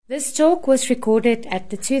This talk was recorded at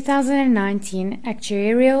the 2019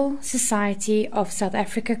 Actuarial Society of South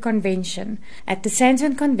Africa Convention at the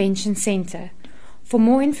Sandton Convention Centre. For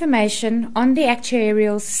more information on the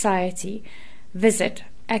Actuarial Society, visit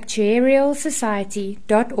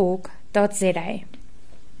actuarialsociety.org.za.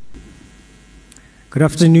 Good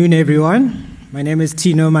afternoon, everyone. My name is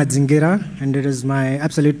Tino, Madzingira, and it is my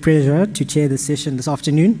absolute pleasure to chair this session this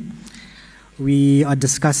afternoon. We are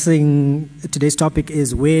discussing, today's topic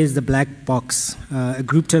is Where is the Black Box? A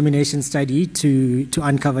group termination study to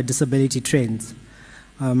uncover disability trends.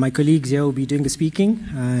 My colleagues here will be doing the speaking,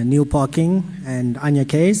 Neil Parking and Anya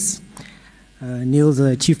Case. Neil's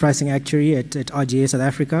the Chief Pricing Actuary at RGA South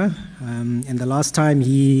Africa. And the last time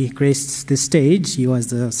he graced this stage, he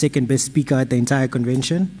was the second best speaker at the entire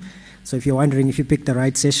convention. So if you're wondering if you picked the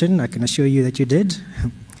right session, I can assure you that you did.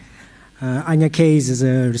 Anya Case is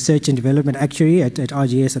a research and development actuary at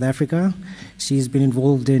RGA South Africa. She's been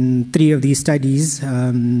involved in 3 of these studies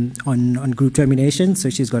on group termination,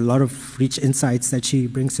 so she's got a lot of rich insights that she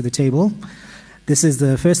brings to the table. This is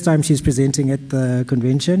the first time she's presenting at the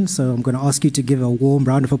convention, so I'm going to ask you to give a warm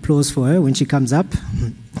round of applause for her when she comes up.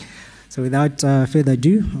 So without further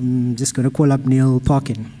ado, I'm just going to call up Neil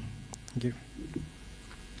Parkin. Thank you.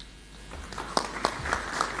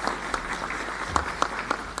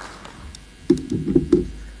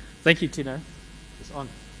 Thank you, Tino. It's on.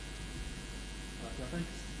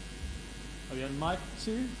 Are we on mic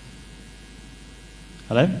too?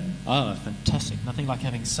 Hello? Oh, fantastic. Nothing like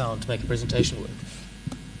having sound to make a presentation work.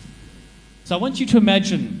 So I want you to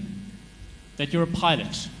imagine that you're a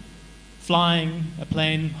pilot, flying a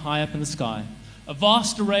plane high up in the sky. A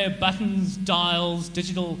vast array of buttons, dials,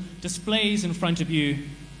 digital displays in front of you.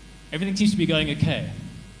 Everything seems to be going okay.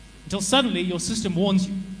 Until suddenly your system warns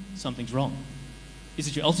you something's wrong. Is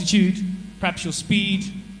it your altitude? Perhaps your speed?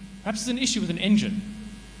 Perhaps it's an issue with an engine.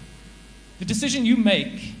 The decision you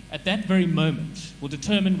make at that very moment will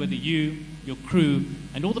determine whether you, your crew,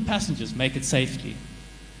 and all the passengers make it safely.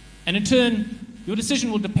 And in turn, your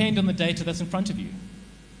decision will depend on the data that's in front of you.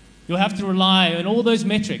 You'll have to rely on all those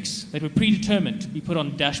metrics that were predetermined to be put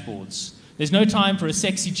on dashboards. There's no time for a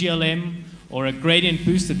sexy GLM or a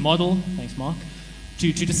gradient-boosted model, thanks Mark,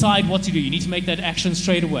 to decide what to do. You need to make that action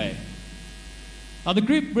straight away. Now, the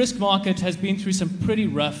group risk market has been through some pretty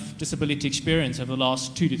rough disability experience over the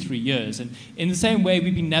last 2 to 3 years, and in the same way,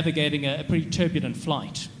 we've been navigating a pretty turbulent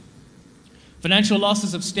flight. Financial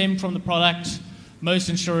losses have stemmed from the product. Most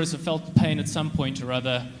insurers have felt the pain at some point or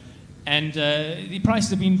other, and the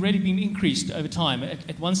prices have really been increased over time.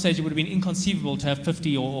 At one stage, it would have been inconceivable to have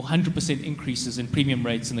 50 or 100% increases in premium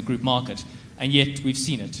rates in the group market, and yet we've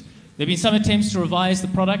seen it. There have been some attempts to revise the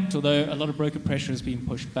product, although a lot of broker pressure has been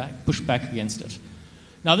pushed back against it.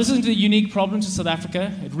 Now, this isn't a unique problem to South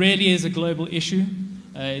Africa. It really is a global issue.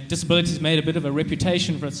 Disability has made a bit of a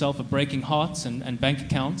reputation for itself of breaking hearts and bank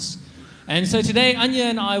accounts. And so today, Anya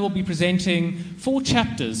and I will be presenting 4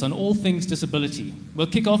 chapters on all things disability. We'll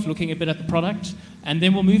kick off looking a bit at the product, and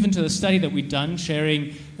then we'll move into the study that we've done,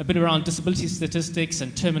 sharing a bit around disability statistics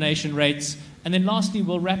and termination rates. And then lastly,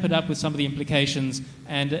 we'll wrap it up with some of the implications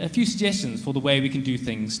and a few suggestions for the way we can do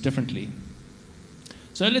things differently.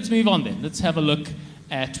 So let's move on then. Let's have a look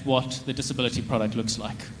at what the disability product looks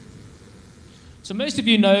like. So most of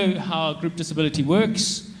you know how group disability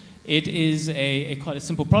works. It is quite a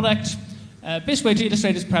simple product. Best way to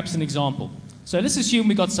illustrate is perhaps an example. So let's assume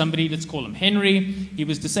we got somebody, let's call him Henry. He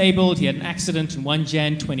was disabled. He had an accident in 1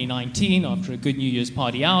 Jan 2019 after a good New Year's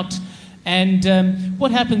party out. And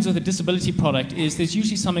what happens with a disability product is there's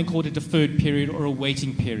usually something called a deferred period or a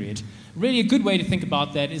waiting period. Really a good way to think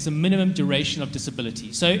about that is a minimum duration of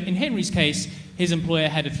disability. So in Henry's case, his employer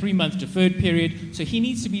had a 3-month deferred period, so he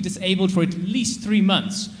needs to be disabled for at least 3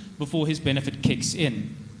 months before his benefit kicks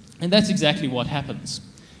in. And that's exactly what happens.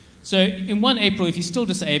 So in 1 April, if he's still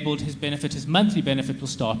disabled, his monthly benefit will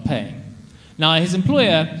start paying. Now his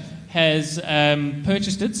employer has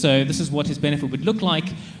purchased it, so this is what his benefit would look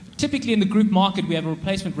like. Typically in the group market, we have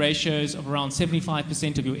replacement ratios of around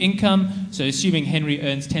 75% of your income. So assuming Henry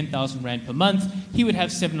earns 10,000 Rand per month, he would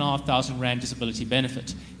have 7,500 Rand disability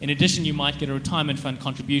benefit. In addition, you might get a retirement fund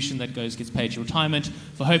contribution that gets paid to your retirement.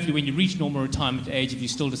 For hopefully when you reach normal retirement age, if you're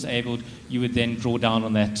still disabled, you would then draw down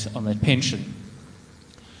on that pension.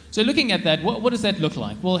 So looking at that, what does that look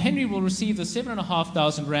like? Well, Henry will receive the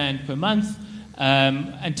 7,500 Rand per month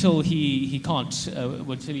until he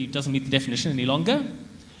doesn't meet the definition any longer.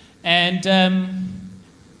 And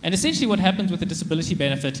essentially what happens with the disability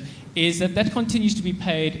benefit is that continues to be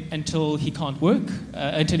paid until he can't work,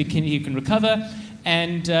 until he can recover,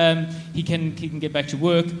 and he can get back to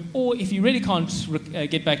work, or if he really can't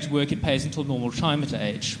get back to work, it pays until normal retirement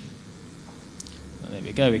age. Well, there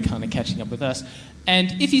we go, we're kind of catching up with us.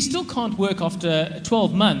 And if he still can't work after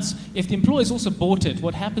 12 months, if the employer's also bought it,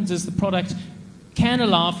 what happens is the product can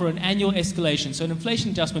allow for an annual escalation, so an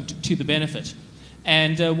inflation adjustment to the benefit.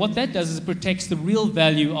 And what that does is it protects the real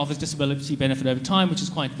value of his disability benefit over time, which is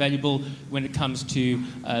quite valuable when it comes to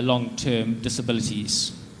long-term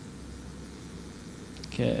disabilities.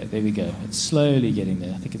 Okay, there we go. It's slowly getting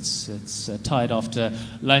there. I think it's tired after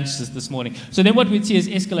lunch this morning. So then what we'd see is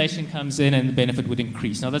escalation comes in and the benefit would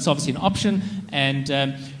increase. Now that's obviously an option, and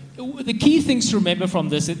the key things to remember from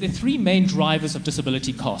this are there are three main drivers of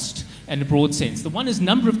disability cost in a broad sense. The one is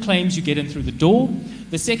number of claims you get in through the door.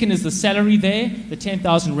 The second is the salary there, the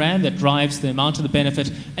 10,000 Rand that drives the amount of the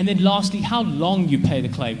benefit. And then lastly, how long you pay the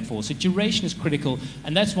claim for. So duration is critical,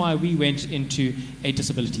 and that's why we went into a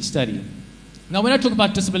disability study. Now, when I talk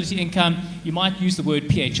about disability income, you might use the word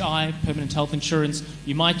PHI, permanent health insurance.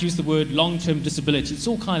 You might use the word long-term disability. It's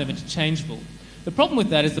all kind of interchangeable. The problem with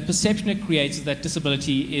that is the perception it creates is that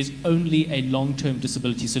disability is only a long-term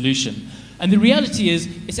disability solution. And the reality is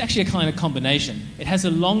it's actually a kind of combination. It has a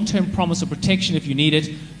long-term promise of protection if you need it,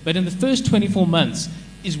 but in the first 24 months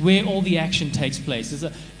is where all the action takes place.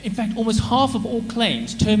 In fact, almost half of all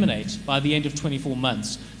claims terminate by the end of 24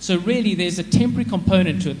 months. So really, there's a temporary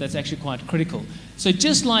component to it that's actually quite critical. So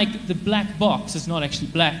just like the black box is not actually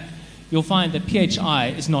black, you'll find that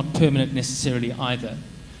PHI is not permanent necessarily either.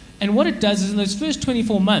 And what it does is in those first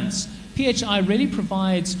 24 months, PHI really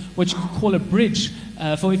provides what you could call a bridge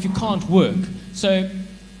for if you can't work. So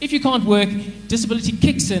if you can't work, disability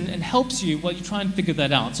kicks in and helps you while you try and figure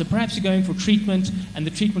that out. So perhaps you're going for treatment, and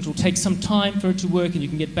the treatment will take some time for it to work, and you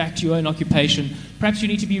can get back to your own occupation. Perhaps you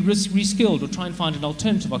need to be reskilled or try and find an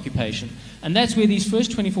alternative occupation. And that's where these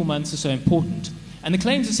first 24 months are so important. And the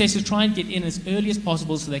claims assessors try and get in as early as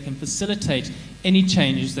possible so they can facilitate any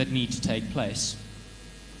changes that need to take place.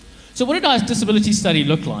 So what did our disability study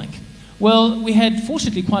look like? Well, we had,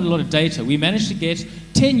 fortunately, quite a lot of data. We managed to get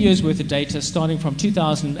 10 years' worth of data starting from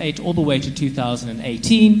 2008 all the way to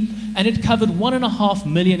 2018, and it covered 1.5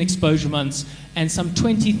 million exposure months and some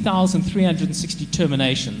 20,360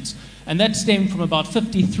 terminations. And that stemmed from about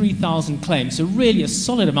 53,000 claims, so really a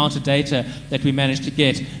solid amount of data that we managed to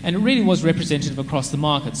get, and it really was representative across the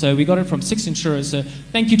market. So we got it from 6 insurers. So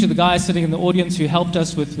thank you to the guys sitting in the audience who helped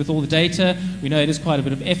us with all the data. We know it is quite a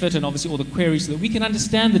bit of effort, and obviously all the queries, so that we can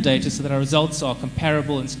understand the data so that our results are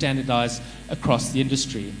comparable and standardized across the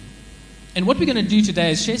industry. And what we're going to do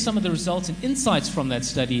today is share some of the results and insights from that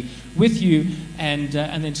study with you, and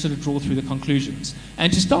then sort of draw through the conclusions.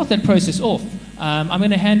 And to start that process off, I'm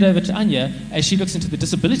going to hand over to Anya as she looks into the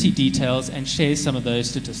disability details and shares some of those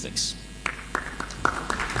statistics.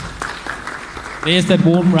 There's that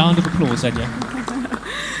warm round of applause, Anya.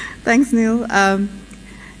 Thanks, Neil.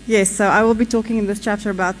 Yes, so I will be talking in this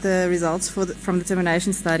chapter about the results from the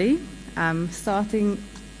termination study, starting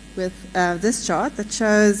with this chart that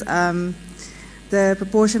shows the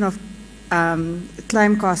proportion of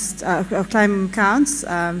claim counts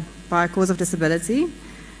by cause of disability.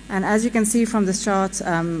 And as you can see from this chart,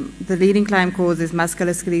 the leading claim cause is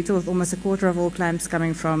musculoskeletal, with almost a quarter of all claims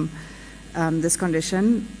coming from this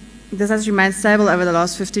condition. This has remained stable over the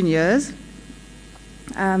last 15 years.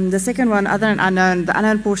 The second one, other and unknown, the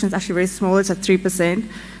unknown portion is actually very small, it's at 3%,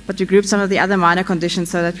 but we group some of the other minor conditions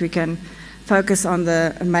so that we can focus on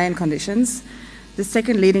the main conditions. The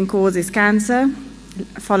second leading cause is cancer,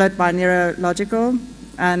 followed by neurological,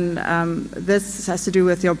 and this has to do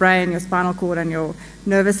with your brain, your spinal cord, and your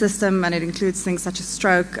nervous system, and it includes things such as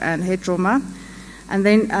stroke and head trauma. And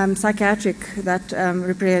then psychiatric, that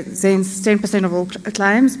represents 10% of all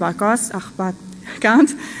claims by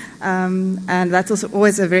count, and that's also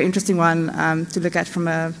always a very interesting one to look at from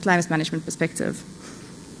a claims management perspective.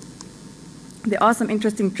 There are some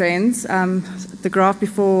interesting trends. The graph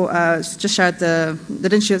before just showed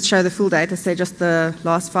didn't show the full data, say just the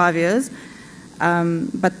last 5 years.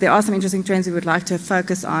 But there are some interesting trends we would like to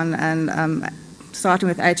focus on, and starting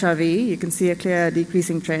with HIV, you can see a clear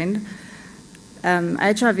decreasing trend.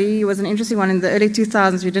 HIV was an interesting one. In the early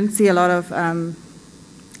 2000s, we didn't see a lot of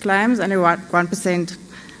claims, only 1%.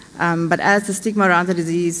 But as the stigma around the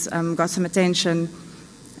disease got some attention,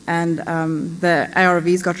 and the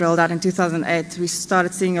ARVs got rolled out in 2008, we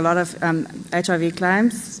started seeing a lot of HIV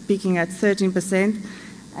claims, peaking at 13%,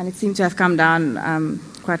 and it seemed to have come down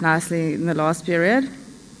quite nicely in the last period.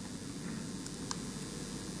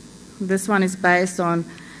 This one is based on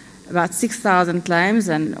about 6,000 claims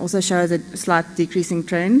and also shows a slight decreasing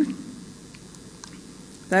trend.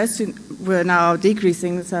 those two were now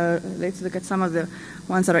decreasing, so let's look at some of the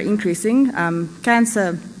ones that are increasing.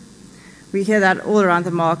 Cancer, we hear that all around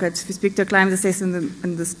the market. If you speak to a claims assessor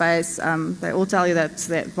in the space, they all tell you that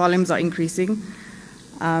their volumes are increasing.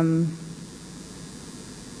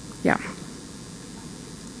 Yeah.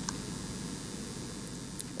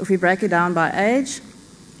 If we break it down by age,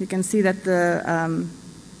 you can see that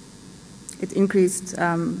it increased.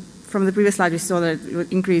 From the previous slide, we saw that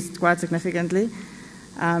it increased quite significantly.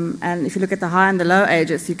 And if you look at the high and the low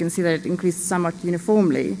ages, you can see that it increased somewhat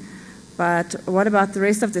uniformly. But what about the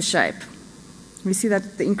rest of the shape? We see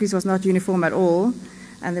that the increase was not uniform at all,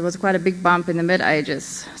 and there was quite a big bump in the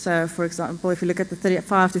mid-ages. So, for example, if you look at the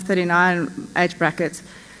 35 to 39 age bracket,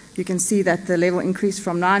 you can see that the level increased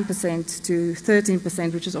from 9% to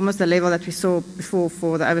 13%, which is almost the level that we saw before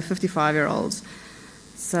for the over 55-year-olds.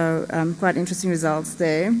 So quite interesting results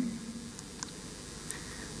there.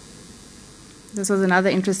 This was another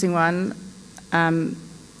interesting one.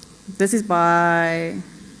 This is by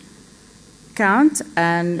count,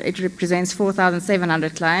 and it represents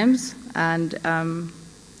 4,700 claims. And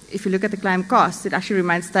if you look at the claim cost, it actually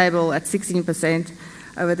remains stable at 16%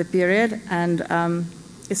 over the period. And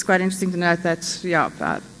it's quite interesting to note that,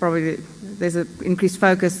 probably there's an increased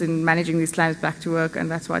focus in managing these claims back to work, and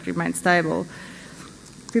that's why it remains stable.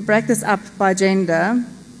 If we break this up by gender,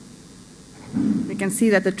 we can see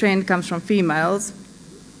that the trend comes from females,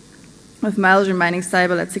 with males remaining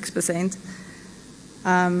stable at 6%.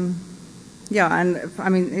 And I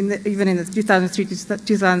mean, even in the 2003 to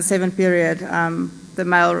 2007 period,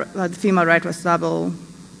 the female rate was double.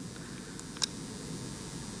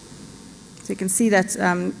 So you can see that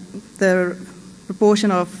the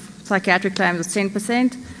proportion of psychiatric claims was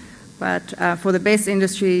 10%, but for the best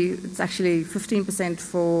industry, it's actually 15%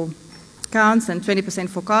 for counts and 20%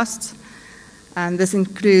 for costs. And this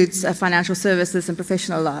includes financial services and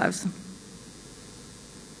professional lives.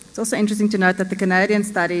 It's also interesting to note that the Canadian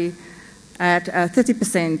study had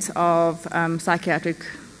 30% of psychiatric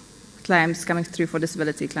claims coming through for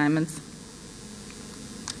disability claimants.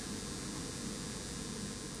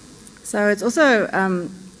 So it's also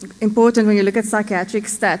important when you look at psychiatric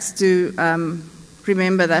stats to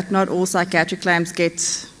remember that not all psychiatric claims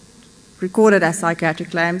get recorded as psychiatric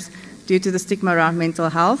claims due to the stigma around mental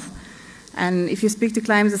health. And if you speak to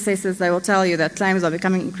claims assessors, they will tell you that claims are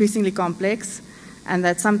becoming increasingly complex, and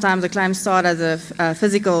that sometimes the claims start as a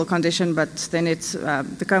physical condition, but then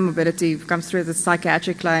the comorbidity comes through as a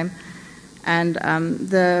psychiatric claim. And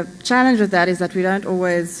the challenge with that is that we don't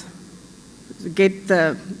always get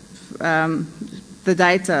the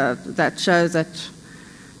data that shows that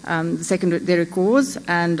the secondary cause,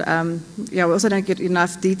 and we also don't get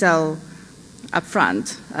enough detail up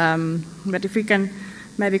front. But if we can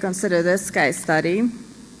maybe consider this case study.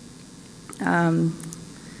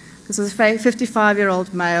 This was a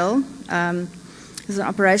 55-year-old male. He was an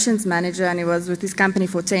operations manager, and he was with his company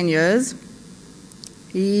for 10 years.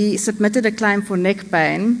 He submitted a claim for neck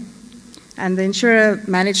pain, and the insurer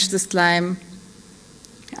managed this claim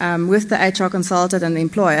with the HR consultant and the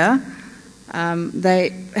employer.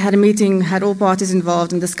 They had a meeting, had all parties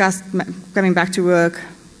involved, and discussed coming back to work.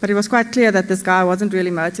 But it was quite clear that this guy wasn't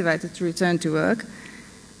really motivated to return to work.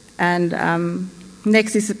 And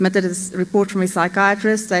next, he submitted a report from his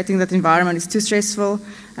psychiatrist stating that the environment is too stressful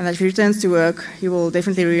and that if he returns to work, he will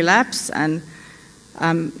definitely relapse. And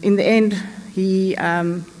in the end, he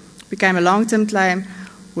became a long-term claim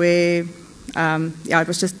where it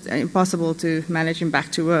was just impossible to manage him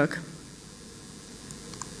back to work.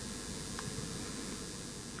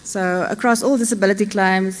 So across all disability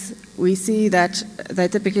claims, we see that they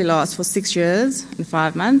typically last for 6 years and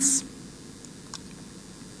 5 months.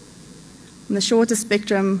 On the shorter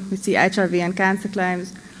spectrum, we see HIV and cancer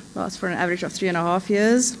claims last for an average of 3.5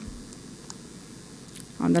 years.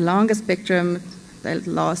 On the longer spectrum, they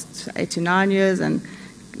last 8 to 9 years and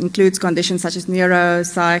includes conditions such as neuro,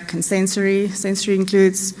 psych, and sensory. Sensory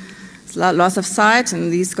includes loss of sight,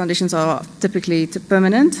 and these conditions are typically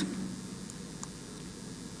permanent.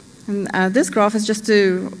 And this graph is just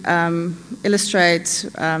to illustrate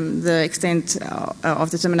the extent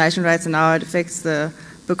of the termination rates and how it affects the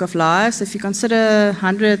book of lives. So if you consider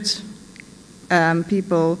 100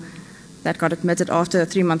 people that got admitted after a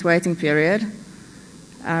 3-month waiting period,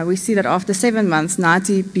 we see that after 7 months,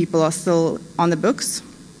 90 people are still on the books.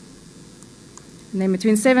 And then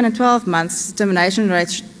between 7 and 12 months, termination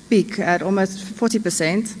rates peak at almost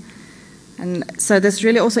 40%. And so this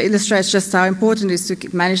really also illustrates just how important it is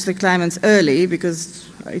to manage the claimants early, because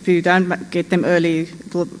if you don't get them early,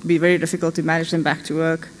 it will be very difficult to manage them back to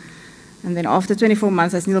work. And then after 24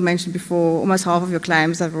 months, as Neil mentioned before, almost half of your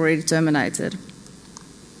claims have already terminated.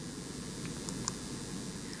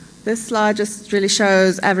 This slide just really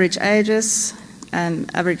shows average ages and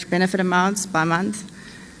average benefit amounts by month.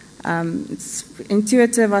 It's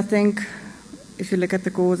intuitive, I think. If you look at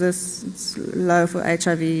the causes, it's low for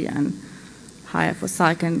HIV and higher for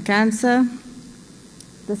psych and cancer.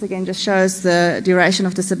 This again just shows the duration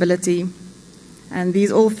of disability, and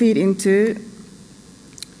these all feed into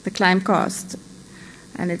the claim cost.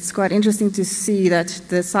 And it's quite interesting to see that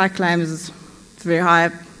the psych claim is very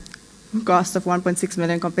high cost of 1.6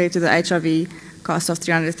 million compared to the HIV cost of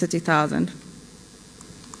 330,000.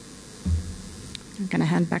 I'm going to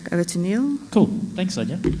hand back over to Neil. Cool. Thanks,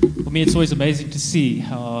 Sonia. For me, it's always amazing to see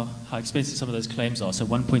how expensive some of those claims are. So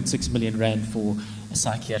 1.6 million rand for a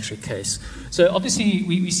psychiatric case. So obviously,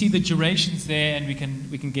 we see the durations there, and we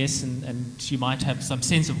can guess, and you might have some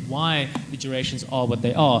sense of why the durations are what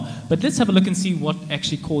they are. But let's have a look and see what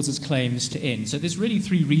actually causes claims to end. So there's really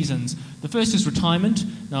three reasons. The first is retirement.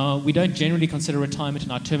 Now, we don't generally consider retirement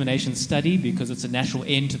in our termination study because it's a natural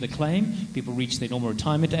end to the claim. People reach their normal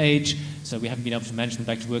retirement age, so we haven't been able to manage them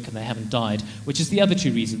back to work and they haven't died, which is the other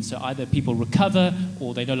two reasons. So either people recover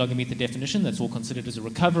or they no longer meet the definition. That's all considered as a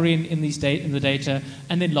recovery in the data.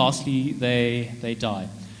 And then lastly, they die.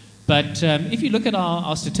 But if you look at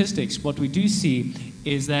our statistics, what we do see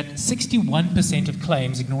is that 61% of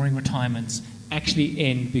claims ignoring retirements actually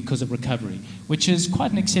end because of recovery, which is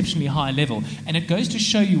quite an exceptionally high level. And it goes to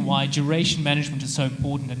show you why duration management is so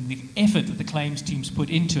important and the effort that the claims teams put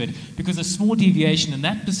into it, because a small deviation in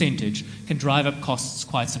that percentage can drive up costs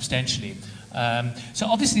quite substantially. So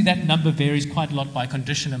obviously that number varies quite a lot by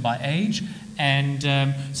condition and by age. And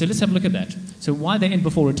so let's have a look at that. So why they end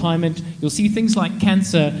before retirement, you'll see things like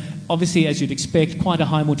cancer, obviously as you'd expect, quite a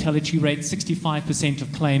high mortality rate, 65%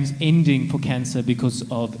 of claims ending for cancer because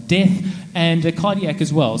of death, and cardiac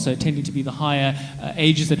as well, so tending to be the higher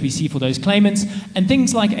ages that we see for those claimants. And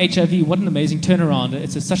things like HIV, what an amazing turnaround.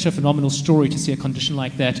 It's such a phenomenal story to see a condition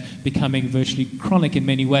like that becoming virtually chronic in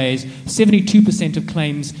many ways. 72% of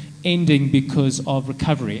claims ending because of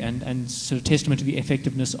recovery, and sort of testament to the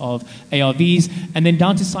effectiveness of ARVs. And then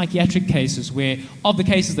down to psychiatric cases, where of the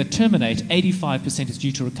cases that terminate, 85% is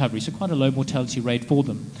due to recovery, so quite a low mortality rate for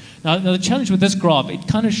them. Now the challenge with this graph, it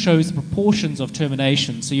kind of shows the proportions of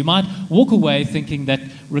termination. So you might walk away thinking that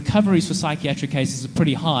recoveries for psychiatric cases are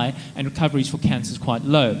pretty high and recoveries for cancer is quite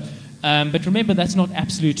low. But remember, that's not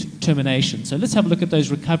absolute termination. So let's have a look at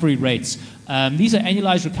those recovery rates. These are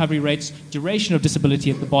annualized recovery rates, duration of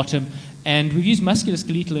disability at the bottom, and we've used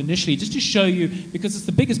musculoskeletal initially just to show you, because it's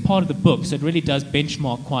the biggest part of the book, so it really does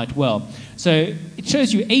benchmark quite well. So it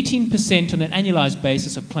shows you 18% on an annualized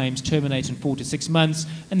basis of claims terminate in 4 to 6 months,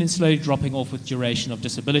 and then slowly dropping off with duration of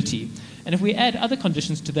disability. And if we add other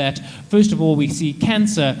conditions to that, first of all, we see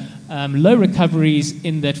cancer, low recoveries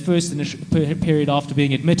in that first initial period after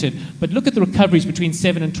being admitted, but look at the recoveries between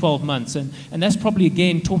 7 and 12 months, and that's probably,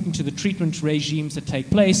 again, talking to the treatment regimes that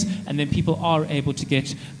take place, and then people are able to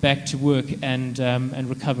get back to work and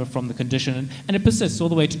recover from the condition. And it persists all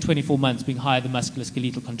the way to 24 months, being higher than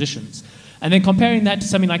musculoskeletal conditions. And then comparing that to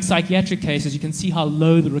something like psychiatric cases, you can see how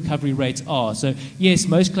low the recovery rates are. So yes,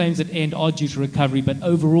 most claims that end are due to recovery, but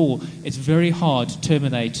overall, it's very hard to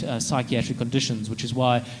terminate psychiatric conditions, which is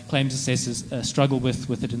why claims assessors struggle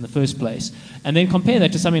with it in the first place. And then compare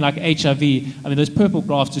that to something like HIV. I mean, those purple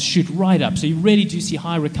graphs just shoot right up. So you really do see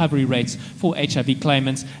high recovery rates for HIV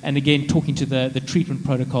claimants, and again, talking to the treatment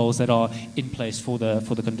protocols that are in place for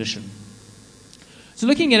the condition. So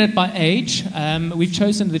looking at it by age, we've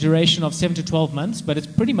chosen the duration of 7 to 12 months, but it's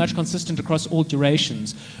pretty much consistent across all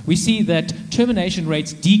durations. We see that termination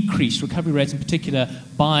rates decrease, recovery rates in particular,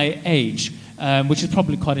 by age, which is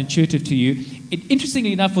probably quite intuitive to you.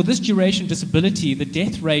 Interestingly enough, for this duration disability, the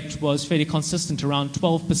death rate was fairly consistent, around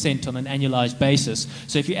 12% on an annualized basis.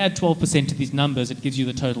 So if you add 12% to these numbers, it gives you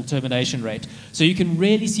the total termination rate. So you can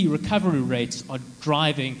really see recovery rates are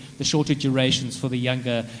driving the shorter durations for the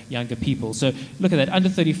younger people. So look at that, under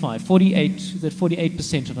 35,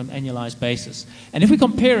 48% on an annualized basis. And if we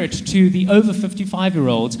compare it to the over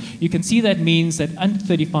 55-year-olds, you can see that means that under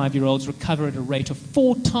 35-year-olds recover at a rate of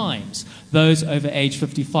 4 times those over age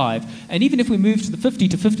 55. And even if we move to the 50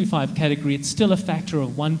 to 55 category, it's still a factor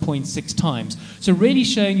of 1.6 times. So really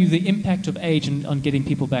showing you the impact of age on getting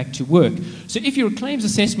people back to work. So if you're a claims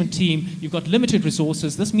assessment team, you've got limited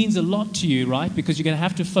resources, this means a lot to you, right? Because you're going to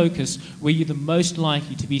have to focus where you're the most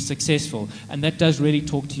likely to be successful. And that does really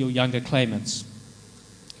talk to your younger claimants.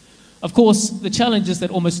 Of course, the challenge is that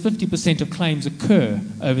almost 50% of claims occur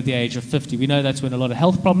over the age of 50. We know that's when a lot of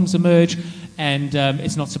health problems emerge, and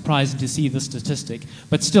it's not surprising to see this statistic.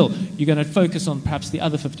 But still, you're going to focus on perhaps the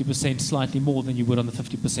other 50% slightly more than you would on the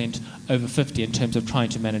 50% over 50 in terms of trying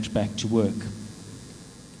to manage back to work.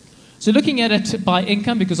 So looking at it by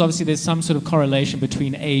income, because obviously there's some sort of correlation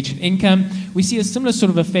between age and income, we see a similar sort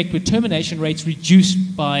of effect with termination rates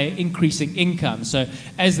reduced by increasing income. So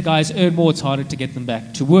as the guys earn more, it's harder to get them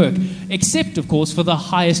back to work, except, of course, for the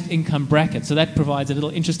highest income bracket. So that provides a little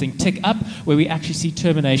interesting tick up where we actually see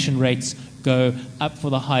termination rates go up for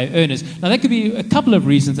the high earners. Now, there could be a couple of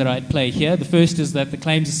reasons that are at play here. The first is that the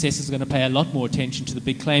claims assessors are going to pay a lot more attention to the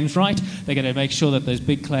big claims, right? They're going to make sure that those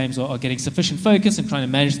big claims are getting sufficient focus and trying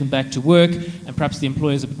to manage them back to work, and perhaps the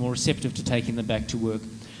employers are a bit more receptive to taking them back to work.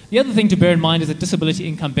 The other thing to bear in mind is that disability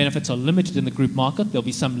income benefits are limited in the group market. There'll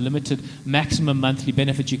be some limited maximum monthly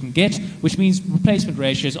benefit you can get, which means replacement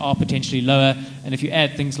ratios are potentially lower. And if you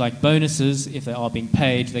add things like bonuses, if they are being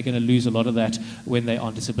paid, they're going to lose a lot of that when they're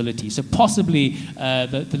on disability. So possibly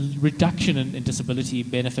the reduction in disability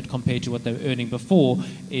benefit compared to what they were earning before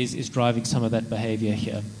is driving some of that behavior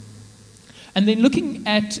here. And then looking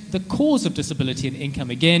at the cause of disability and income,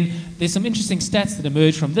 again, there's some interesting stats that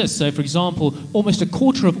emerge from this. So, for example, almost a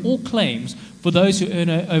quarter of all claims for those who earn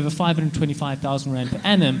over 525,000 Rand per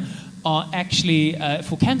annum are actually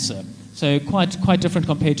for cancer. So quite different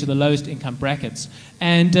compared to the lowest income brackets.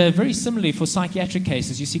 And very similarly for psychiatric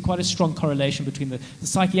cases, you see quite a strong correlation between the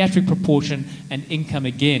psychiatric proportion and income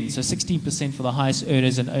again. So 16% for the highest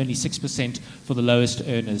earners and only 6% for the lowest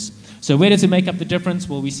earners. So where does it make up the difference?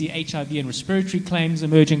 Well, we see HIV and respiratory claims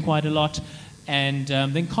emerging quite a lot. And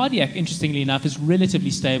then cardiac, interestingly enough, is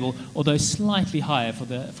relatively stable, although slightly higher for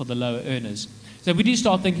the lower earners. So if we do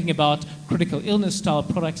start thinking about critical illness style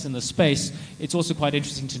products in the space, it's also quite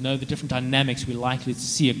interesting to know the different dynamics we're likely to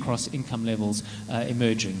see across income levels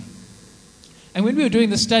emerging. And when we were doing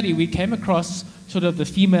the study, we came across sort of the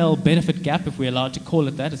female benefit gap, if we're allowed to call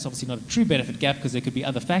it that. It's obviously not a true benefit gap because there could be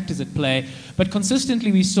other factors at play. But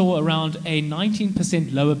consistently, we saw around a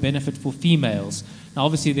 19% lower benefit for females. Now,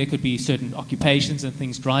 obviously, there could be certain occupations and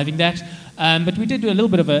things driving that. But we did do a little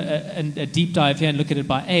bit of a deep dive here and look at it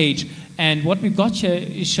by age. And what we've got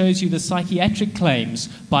here shows you the psychiatric claims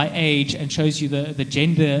by age and shows you the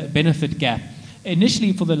gender benefit gap.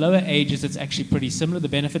 Initially, for the lower ages, it's actually pretty similar, the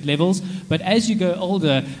benefit levels. But as you go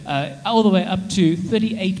older, all the way up to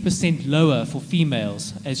 38% lower for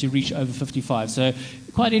females as you reach over 55. So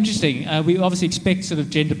quite interesting. We obviously expect sort of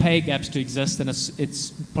gender pay gaps to exist, and it's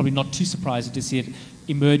probably not too surprising to see it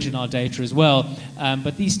emerge in our data as well.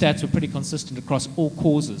 But these stats were pretty consistent across all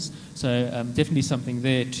causes. So definitely something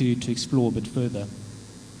there to explore a bit further.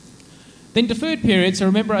 Then deferred periods. So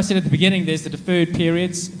remember I said at the beginning there's the deferred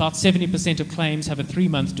periods. About 70% of claims have a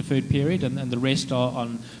 3-month deferred period and the rest are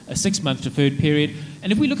on a 6-month deferred period.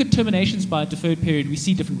 And if we look at terminations by a deferred period, we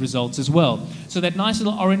see different results as well. So that nice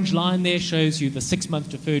little orange line there shows you the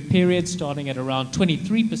 6-month deferred period starting at around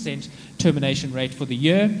 23% termination rate for the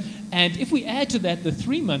year. And if we add to that the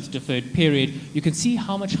 3-month deferred period, you can see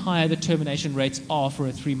how much higher the termination rates are for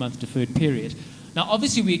a 3-month deferred period. Now,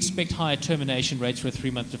 obviously, we expect higher termination rates for a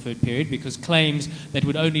 3-month deferred period because claims that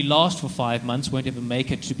would only last for 5 months won't ever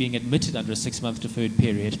make it to being admitted under a 6-month deferred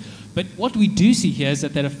period. But what we do see here is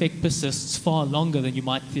that effect persists far longer than you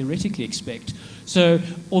might theoretically expect. So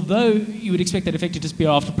although you would expect that effect to disappear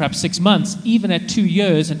after perhaps 6 months, even at 2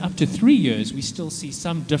 years and up to 3 years, we still see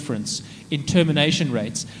some difference in termination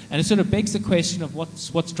rates. And it sort of begs the question of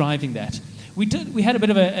what's driving that. We had a bit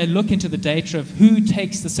of a look into the data of who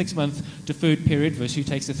takes the 6-month deferred period versus who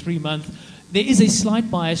takes the 3-month. There is a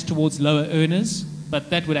slight bias towards lower earners, but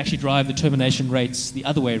that would actually drive the termination rates the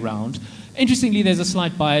other way around. Interestingly, there's a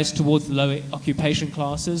slight bias towards the lower occupation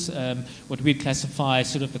classes, what we'd classify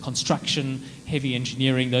sort of the construction, heavy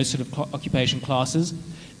engineering, those sort of occupation classes.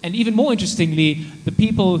 And even more interestingly, the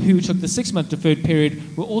people who took the 6-month deferred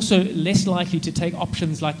period were also less likely to take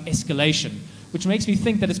options like escalation, which makes me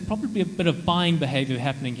think that it's probably a bit of buying behavior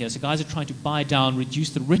happening here. So guys are trying to buy down,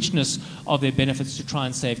 reduce the richness of their benefits to try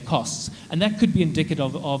and save costs. And that could be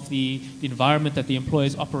indicative of the environment that the employer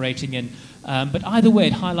is operating in. But either way,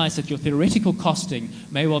 it highlights that your theoretical costing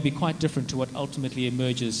may well be quite different to what ultimately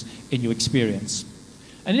emerges in your experience.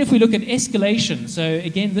 And then if we look at escalation, so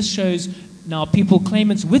again, this shows now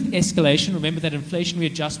claimants with escalation, remember that inflationary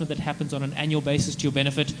adjustment that happens on an annual basis to your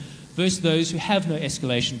benefit, versus those who have no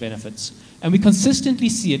escalation benefits. And we consistently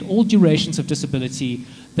see at all durations of disability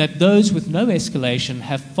that those with no escalation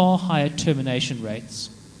have far higher termination rates.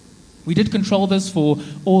 We did control this for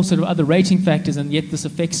all sort of other rating factors, and yet this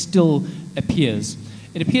effect still appears.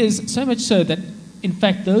 It appears so much so that, in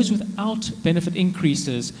fact, those without benefit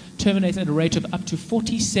increases terminate at a rate of up to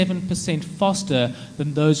 47% faster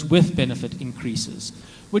than those with benefit increases,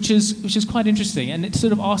 which is quite interesting. And it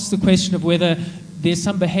sort of asks the question of whether there's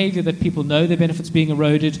some behavior that people know their benefits being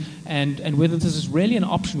eroded and whether this is really an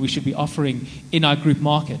option we should be offering in our group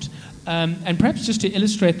market. And perhaps just to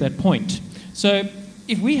illustrate that point. So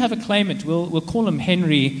if we have a claimant, we'll call him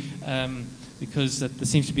Henry, because there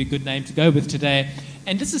seems to be a good name to go with today.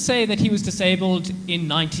 And just to say that he was disabled in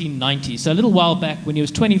 1990. So a little while back, when he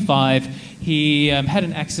was 25, he had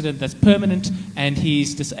an accident that's permanent, and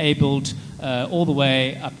he's disabled all the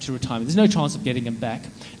way up to retirement. There's no chance of getting him back.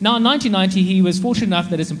 Now, in 1990, he was fortunate enough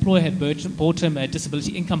that his employer had bought him a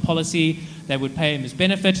disability income policy that would pay him his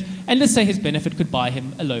benefit, and let's say his benefit could buy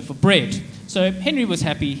him a loaf of bread. So Henry was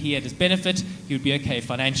happy, he had his benefit, he would be okay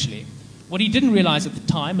financially. What he didn't realize at the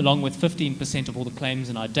time, along with 15% of all the claims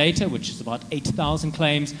in our data, which is about 8,000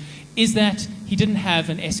 claims, is that he didn't have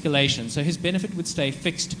an escalation. So his benefit would stay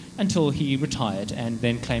fixed until he retired and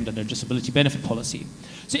then claimed under a disability benefit policy.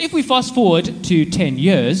 So if we fast forward to 10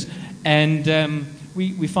 years, and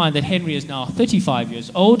we find that Henry is now 35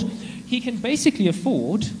 years old, he can basically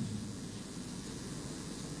afford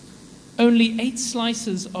only 8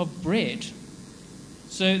 slices of bread.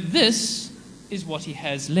 So this is what he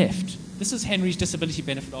has left. This is Henry's disability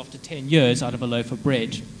benefit after 10 years out of a loaf of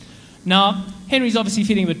bread. Now, Henry's obviously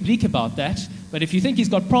feeling a bit bleak about that, but if you think he's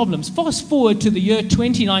got problems, fast forward to the year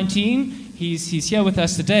 2019, he's here with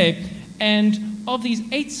us today, and of these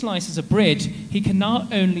 8 slices of bread, he can now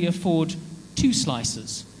only afford 2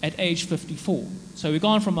 slices at age 54. So we've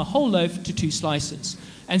gone from a whole loaf to 2 slices.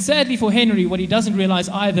 And sadly for Henry, what he doesn't realize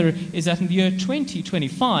either is that in the year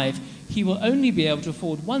 2025, he will only be able to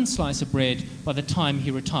afford 1 slice of bread by the time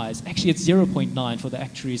he retires. Actually, it's 0.9 for the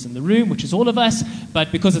actuaries in the room, which is all of us,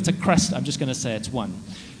 but because it's a crust, I'm just going to say it's 1.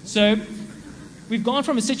 So we've gone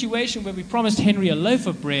from a situation where we promised Henry a loaf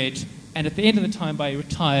of bread, and at the end of the time, by he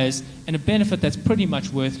retires, and a benefit that's pretty much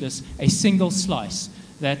worthless, a single slice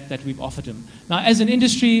that we've offered him. Now, as an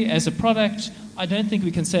industry, as a product, I don't think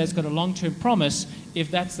we can say it's got a long-term promise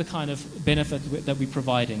if that's the kind of benefit that we're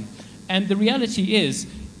providing. And the reality is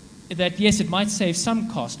that, yes, it might save some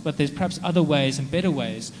cost, but there's perhaps other ways and better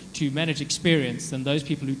ways to manage experience than those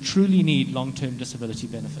people who truly need long-term disability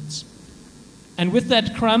benefits. And with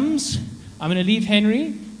that crumbs, I'm going to leave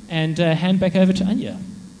Henry and hand back over to Anya.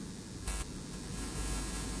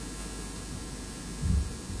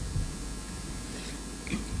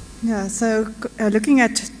 Yeah, so looking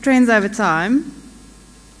at trends over time,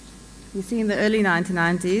 we see in the early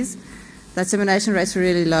 1990s that termination rates were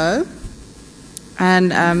really low.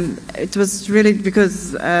 And it was really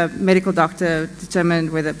because a medical doctor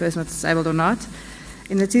determined whether a person was disabled or not.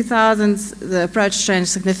 In the 2000s, the approach changed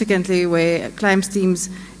significantly, where claims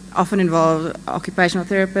teams often involve occupational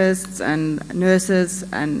therapists and nurses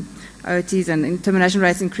and OTs, and termination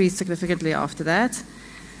rates increased significantly after that.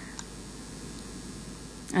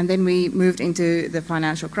 And then we moved into the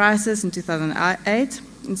financial crisis in 2008.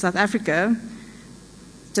 In South Africa,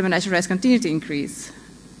 termination rates continued to increase,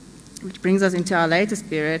 which brings us into our latest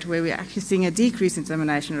period where we're actually seeing a decrease in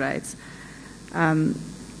termination rates.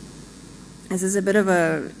 This is a bit of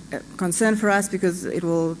a concern for us because it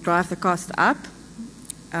will drive the cost up,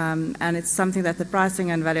 and it's something that the pricing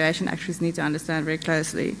and valuation actuaries need to understand very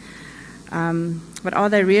closely. But are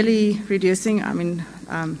they really reducing? I mean,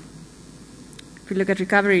 if we look at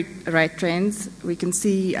recovery rate trends, we can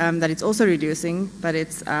see that it's also reducing, but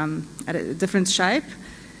it's at a different shape.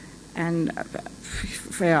 And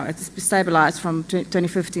it's stabilized from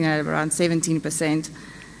 2015 at around 17%.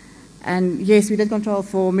 And yes, we did control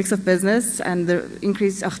for mix of business, and the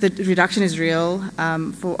reduction is real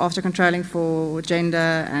after controlling for gender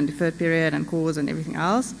and deferred period and cause and everything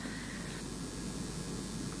else.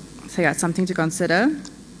 So yeah, it's something to consider.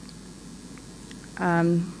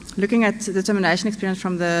 Looking at the termination experience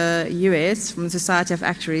from the US, from the Society of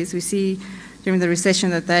Actuaries, we see during the recession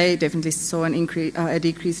that they definitely saw a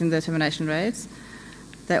decrease in the termination rates.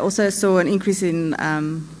 They also saw an increase in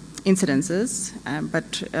incidences,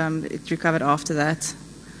 but it recovered after that.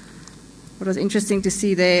 What was interesting to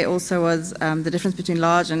see there also was the difference between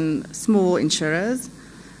large and small insurers.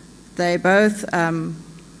 They both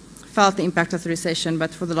felt the impact of the recession,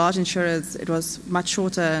 but for the large insurers it was much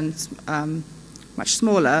shorter and much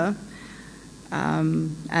smaller.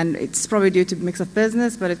 And it's probably due to mix of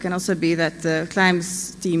business, but it can also be that the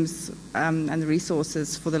claims teams and the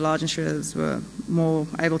resources for the large insurers were more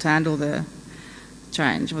able to handle the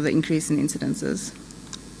change or the increase in incidences.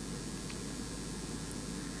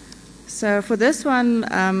 So for this one,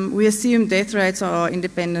 we assume death rates are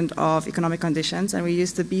independent of economic conditions, and we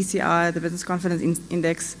use the BCI, the Business Confidence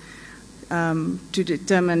Index, to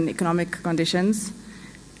determine economic conditions.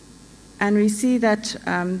 And we see that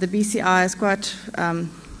the BCI is quite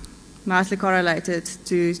nicely correlated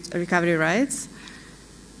to recovery rates.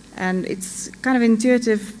 And it's kind of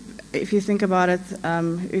intuitive if you think about it,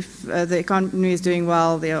 if the economy is doing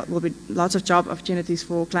well, there will be lots of job opportunities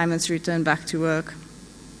for claimants to return back to work.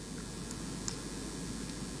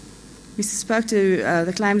 We spoke to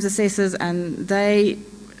the claims assessors, and they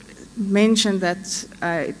mentioned that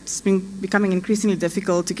it's been becoming increasingly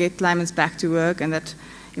difficult to get claimants back to work, and that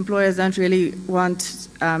employers don't really want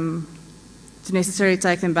to necessarily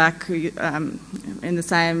take them back in the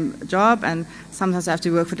same job, and sometimes have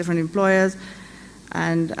to work for different employers.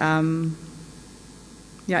 And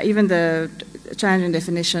yeah, even the change in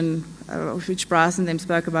definition, which Bryce and them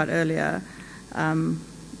spoke about earlier,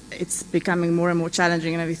 it's becoming more and more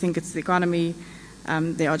challenging. And we think it's the economy.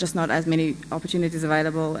 There are just not as many opportunities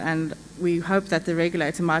available, and we hope that the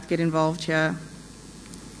regulator might get involved here.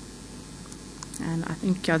 And I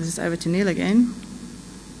think this is over to Neil again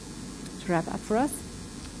to wrap up for us.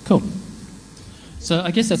 Cool. So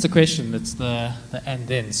I guess that's the question. It's the and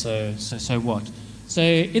then. So what? So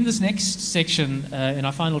in this next section, in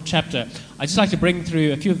our final chapter, I'd just like to bring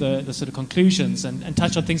through a few of the sort of conclusions and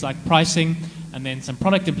touch on things like pricing, and then some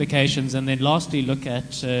product implications, and then lastly look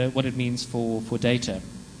at what it means for data.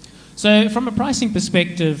 So from a pricing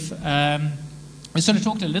perspective, we sort of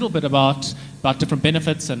talked a little bit about different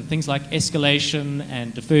benefits and things like escalation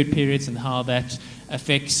and deferred periods and how that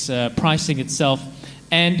affects pricing itself.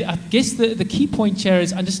 And I guess the key point here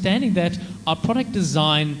is understanding that our product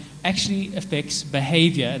design actually affects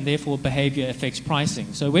behavior, and therefore behavior affects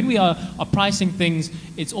pricing. So when we are pricing things,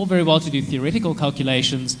 it's all very well to do theoretical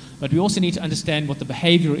calculations, but we also need to understand what the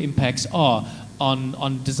behavioral impacts are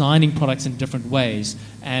on designing products in different ways.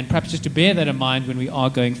 And perhaps just to bear that in mind when we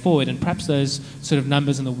are going forward, and perhaps those sort of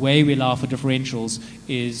numbers and the way we allow for differentials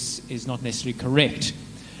is not necessarily correct.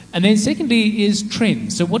 And then secondly is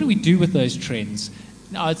trends. So what do we do with those trends?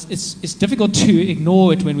 Now, it's difficult to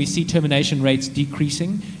ignore it when we see termination rates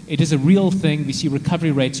decreasing. It is a real thing. We see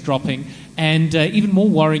recovery rates dropping. And even more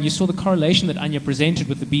worrying, you saw the correlation that Anya presented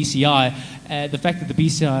with the BCI, the fact that the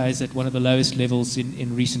BCI is at one of the lowest levels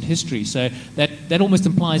in recent history. So that almost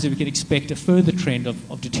implies that we can expect a further trend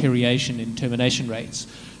of deterioration in termination rates.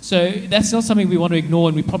 So that's not something we want to ignore,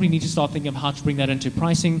 and we probably need to start thinking of how to bring that into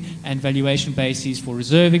pricing and valuation bases for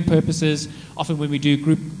reserving purposes. Often when we do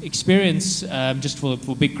group experience, just for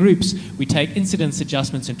big groups, we take incidence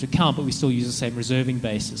adjustments into account, but we still use the same reserving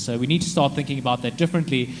basis. So we need to start thinking about that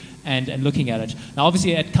differently and looking at it. Now,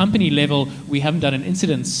 obviously, at company level, we haven't done an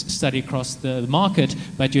incidence study across the market,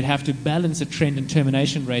 but you'd have to balance a trend in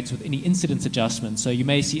termination rates with any incidence adjustments. So you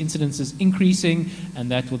may see incidences increasing, and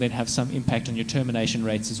that will then have some impact on your termination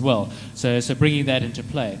rates as well. So bringing that into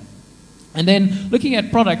play. And then looking at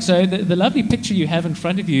products, so the lovely picture you have in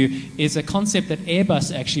front of you is a concept that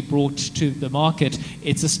Airbus actually brought to the market.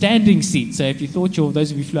 It's a standing seat. So if you thought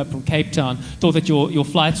those of you who flew up from Cape Town thought that your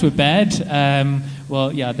flights were bad,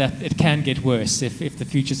 well, yeah, that it can get worse if the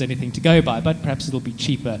future's anything to go by, but perhaps it'll be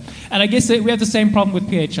cheaper. And I guess we have the same problem with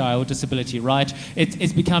PHI or disability, right?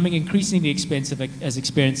 It's becoming increasingly expensive as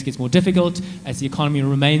experience gets more difficult, as the economy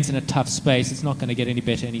remains in a tough space. It's not going to get any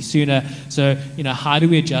better any sooner. So, how do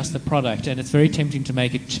we adjust the product? And it's very tempting to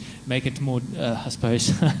make it more, I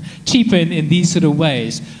suppose, cheaper in these sort of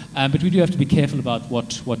ways. But we do have to be careful about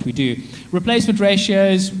what we do. Replacement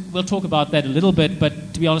ratios, we'll talk about that a little bit,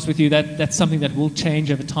 but to be honest with you, that's something that will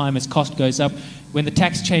change over time as cost goes up. When the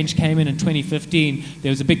tax change came in 2015, there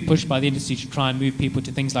was a big push by the industry to try and move people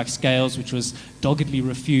to things like scales, which was doggedly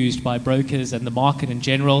refused by brokers and the market in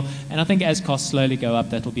general. And I think as costs slowly go up,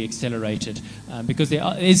 that will be accelerated because there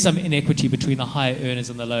is some inequity between the high earners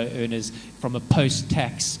and the low earners from a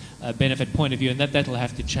post-tax benefit point of view, and that will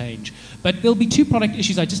have to change. But there'll be two product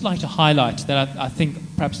issues I'd just like to highlight that I think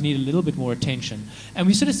perhaps need a little bit more attention. And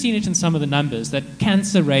we've sort of seen it in some of the numbers, that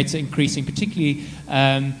cancer rates are increasing, particularly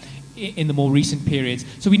in the more recent periods.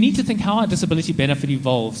 So we need to think how our disability benefit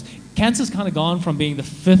evolves. Cancer's kind of gone from being the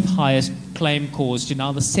 5th highest claim cause to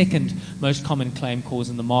now the 2nd most common claim cause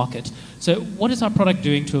in the market. So what is our product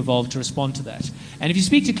doing to evolve to respond to that? And if you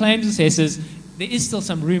speak to claims assessors, there is still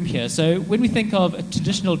some room here. So when we think of a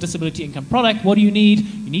traditional disability income product, what do you need?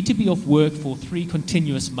 You need to be off work for 3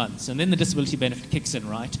 continuous months, and then the disability benefit kicks in,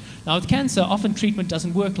 right? Now with cancer, often treatment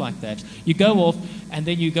doesn't work like that. You go off, and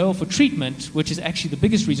then you go off for treatment, which is actually the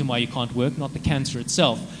biggest reason why you can't work, not the cancer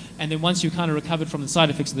itself. And then once you've kind of recovered from the side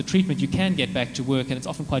effects of the treatment, you can get back to work, and it's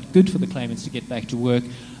often quite good for the claimants to get back to work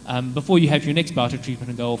before you have your next bout of treatment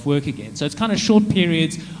and go off work again. So it's kind of short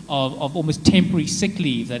periods of almost temporary sick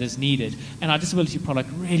leave that is needed, and our disability product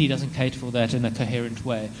really doesn't cater for that in a coherent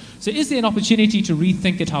way. So is there an opportunity to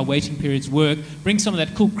rethink at how waiting periods work, bring some of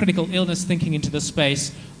that cool critical illness thinking into the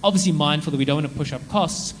space, obviously mindful that we don't want to push up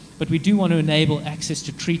costs, but we do want to enable access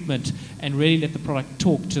to treatment and really let the product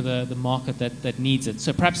talk to the market that needs it.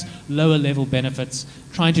 So perhaps lower level benefits,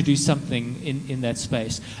 trying to do something in that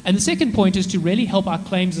space. And the second point is to really help our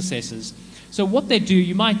claims assessors. So what they do,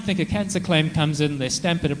 you might think a cancer claim comes in, they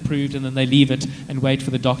stamp it approved, and then they leave it and wait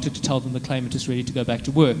for the doctor to tell them the claimant is ready to go back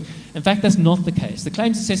to work. In fact, that's not the case. The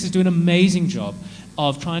claims assessors do an amazing job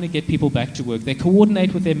of trying to get people back to work. They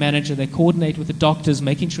coordinate with their manager, they coordinate with the doctors,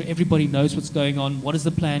 making sure everybody knows what's going on, what is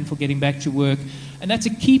the plan for getting back to work. And that's a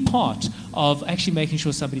key part of actually making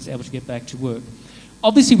sure somebody's able to get back to work.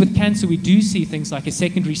 Obviously, with cancer, we do see things like a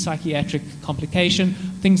secondary psychiatric complication,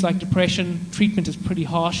 things like depression. Treatment is pretty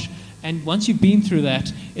harsh. And once you've been through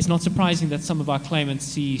that, it's not surprising that some of our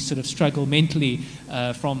claimants sort of struggle mentally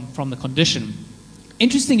from the condition.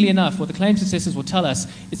 Interestingly enough, what the claims assessors will tell us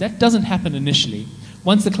is that doesn't happen initially.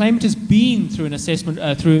 Once the claimant has been through an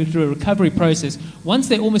assessment, through a recovery process, once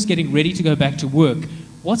they're almost getting ready to go back to work,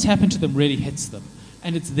 what's happened to them really hits them.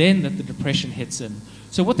 And it's then that the depression hits in.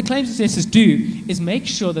 So what the claims assessors do is make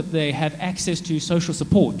sure that they have access to social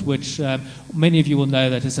support, which many of you will know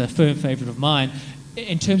that is a firm favorite of mine,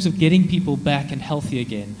 in terms of getting people back and healthy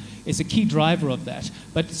again. It's a key driver of that.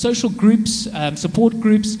 But social groups, support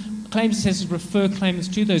groups, claims assessors refer claimants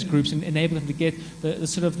to those groups and enable them to get the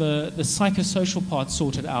psychosocial part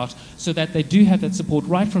sorted out so that they do have that support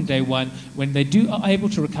right from day one. When they are able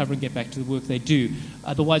to recover and get back to the work, they do.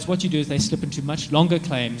 Otherwise, what you do is they slip into much longer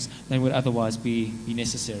claims than would otherwise be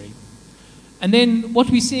necessary. And then what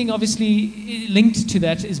we're seeing, obviously, linked to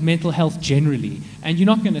that is mental health generally. And you're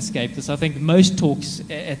not going to escape this. I think most talks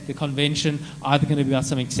at the convention are either going to be about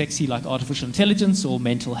something sexy like artificial intelligence or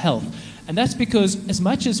mental health. And that's because as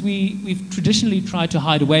much as we've traditionally tried to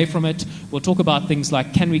hide away from it, we'll talk about things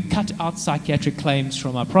like, can we cut out psychiatric claims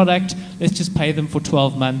from our product? Let's just pay them for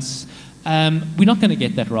 12 months. We're not going to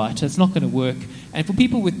get that right. It's not going to work. And for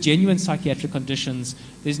people with genuine psychiatric conditions,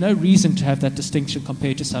 there's no reason to have that distinction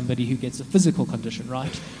compared to somebody who gets a physical condition,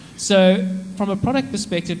 right? So from a product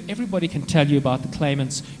perspective, everybody can tell you about the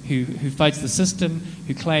claimants who fight the system,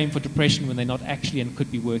 who claim for depression when they're not actually and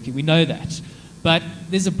could be working. We know that. But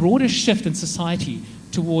there's a broader shift in society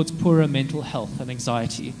towards poorer mental health and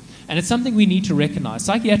anxiety. And it's something we need to recognize.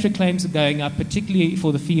 Psychiatric claims are going up, particularly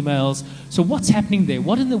for the females. So what's happening there?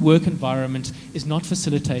 What in the work environment is not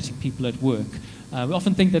facilitating people at work? We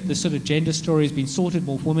often think that the sort of gender story has been sorted,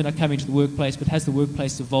 more women are coming to the workplace, but has the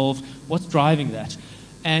workplace evolved? What's driving that?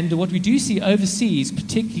 And what we do see overseas,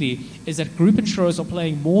 particularly, is that group insurers are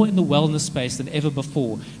playing more in the wellness space than ever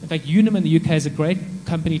before. In fact, Unum in the UK is a great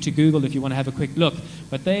company to Google if you want to have a quick look.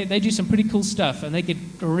 But they do some pretty cool stuff, and they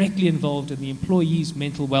get directly involved in the employee's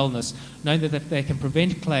mental wellness. Knowing that they can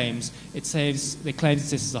prevent claims, it saves their claims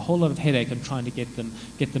assessors a whole lot of headache in trying to get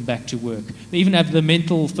them back to work. They even have the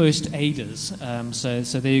mental first aiders. So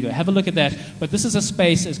there you go. Have a look at that. But this is a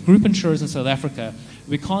space, as group insurers in South Africa,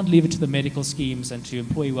 we can't leave it to the medical schemes and to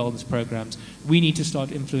employee wellness programs. We need to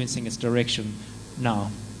start influencing its direction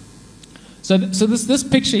now. So this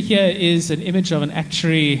picture here is an image of an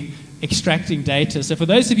actuary extracting data. So for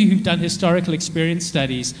those of you who've done historical experience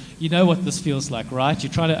studies, you know what this feels like, right? You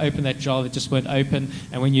try to open that jar that just won't open,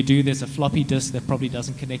 and when you do, there's a floppy disk that probably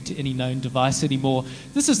doesn't connect to any known device anymore.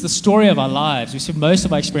 This is the story of our lives. We spend most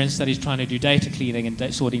of our experience studies trying to do data cleaning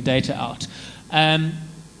and sorting data out.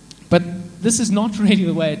 But this is not really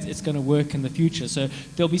the way it's going to work in the future. So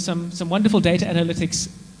there'll be some wonderful data analytics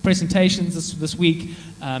presentations this week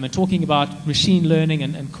and talking about machine learning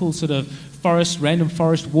and cool sort of random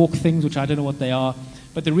forest walk things, which I don't know what they are.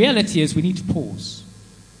 But the reality is we need to pause,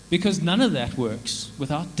 because none of that works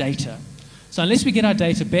without data. So unless we get our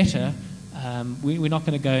data better, we're not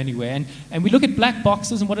going to go anywhere. And we look at black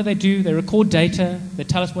boxes, and what do? They record data. They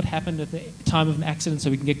tell us what happened at the time of an accident so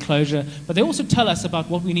we can get closure. But they also tell us about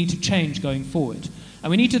what we need to change going forward. And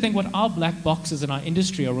we need to think what our black boxes in our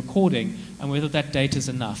industry are recording and whether that data is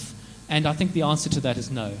enough. And I think the answer to that is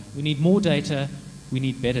no. We need more data. We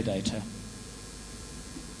need better data.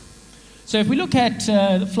 So if we look at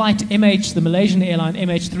flight MH, the Malaysian airline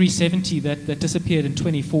MH370 that disappeared in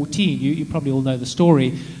 2014, you probably all know the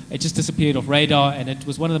story. It just disappeared off radar, and it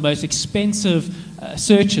was one of the most expensive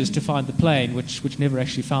searches to find the plane, which never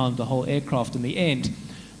actually found the whole aircraft in the end.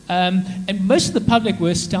 And most of the public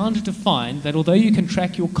were astounded to find that although you can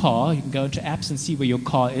track your car, you can go into apps and see where your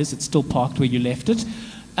car is, it's still parked where you left it,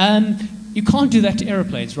 you can't do that to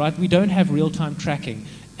aeroplanes, right? We don't have real-time tracking.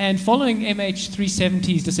 And following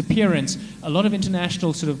MH370's disappearance, a lot of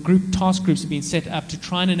international sort of task groups have been set up to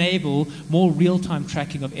try and enable more real-time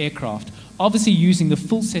tracking of aircraft. Obviously, using the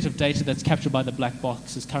full set of data that's captured by the black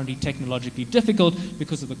box is currently technologically difficult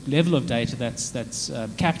because of the level of data that's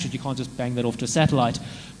captured. You can't just bang that off to a satellite.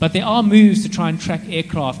 But there are moves to try and track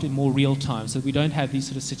aircraft in more real time so that we don't have these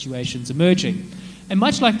sort of situations emerging. And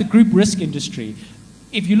much like the group risk industry,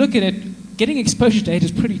 if you look at it, getting exposure data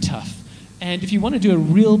is pretty tough. And if you want to do a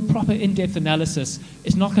real proper in-depth analysis,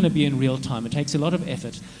 it's not going to be in real time. It takes a lot of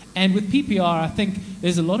effort. And with PPR, I think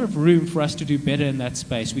there's a lot of room for us to do better in that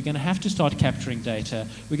space. We're going to have to start capturing data.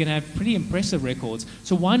 We're going to have pretty impressive records.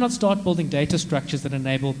 So why not start building data structures that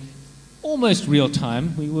enable almost real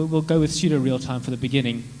time? We'll go with pseudo real time for the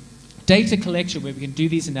beginning. Data collection where we can do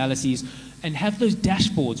these analyses and have those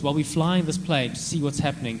dashboards while we're flying this plane to see what's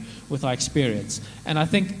happening with our experience. And I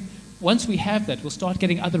think once we have that, we'll start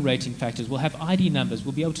getting other rating factors. We'll have ID numbers.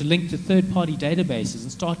 We'll be able to link to third-party databases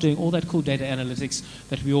and start doing all that cool data analytics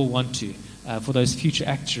that we all want to for those future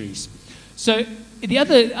actuaries. So the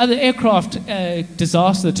other aircraft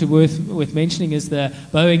disaster worth mentioning is the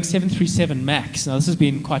Boeing 737 MAX. Now, this has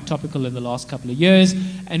been quite topical in the last couple of years.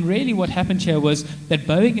 And really what happened here was that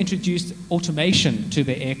Boeing introduced automation to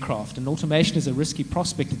their aircraft. And automation is a risky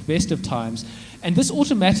prospect at the best of times. And this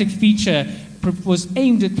automatic feature was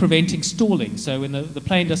aimed at preventing stalling. So when the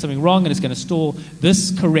plane does something wrong and it's going to stall,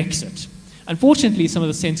 this corrects it. Unfortunately, some of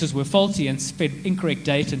the sensors were faulty and fed incorrect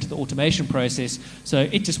data into the automation process, so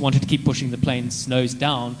it just wanted to keep pushing the plane's nose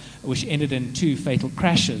down, which ended in 2 fatal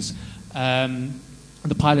crashes.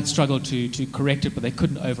 The pilots struggled to correct it, but they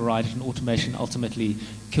couldn't override it, and automation ultimately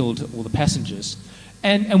killed all the passengers.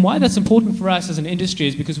 And why that's important for us as an industry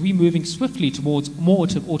is because we're moving swiftly towards more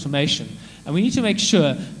automation. And we need to make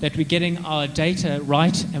sure that we're getting our data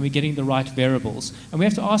right and we're getting the right variables. And we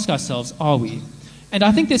have to ask ourselves, are we? And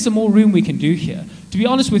I think there's some more room we can do here. To be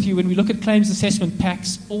honest with you, when we look at claims assessment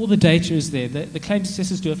packs, all the data is there. The claims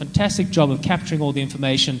assessors do a fantastic job of capturing all the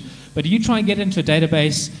information, but if you try and get it into a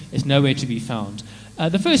database, it's nowhere to be found.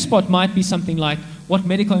 The first spot might be something like what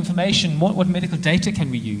medical information, what medical data can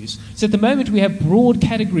we use? So at the moment we have broad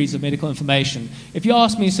categories of medical information. If you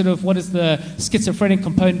ask me sort of what is the schizophrenic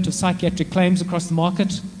component of psychiatric claims across the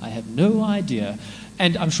market, I have no idea.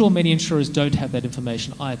 And I'm sure many insurers don't have that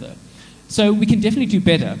information either. So we can definitely do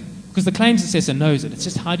better because the claims assessor knows it. It's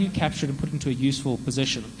just how do you capture it and put it into a useful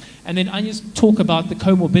position. And then Anya's talk about the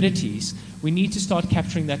comorbidities. We need to start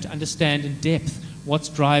capturing that to understand in depth what's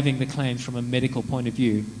driving the claims from a medical point of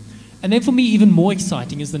view. And then for me, even more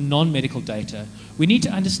exciting is the non-medical data. We need to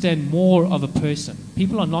understand more of a person.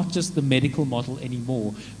 People are not just the medical model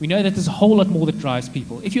anymore. We know that there's a whole lot more that drives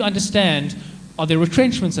people. If you understand, are there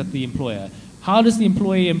retrenchments at the employer? How does the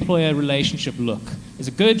employee-employer relationship look? Is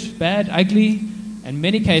it good, bad, ugly? In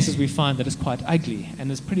many cases, we find that it's quite ugly,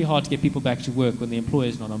 and it's pretty hard to get people back to work when the employer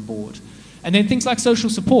is not on board. And then things like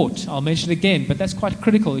social support, I'll mention again, but that's quite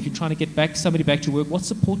critical if you're trying to get somebody back to work. What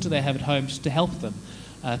support do they have at home just to help them?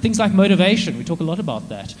 Things like motivation, we talk a lot about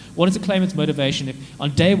that. What is a claimant's motivation? If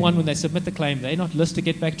on day one when they submit the claim, they're not listed to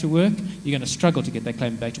get back to work, you're going to struggle to get that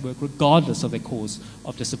claim back to work regardless of their cause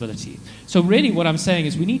of disability. So really what I'm saying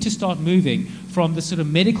is we need to start moving from the sort of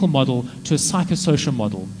medical model to a psychosocial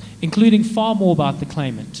model, including far more about the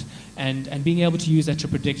claimant and being able to use that to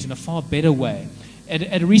predict in a far better way.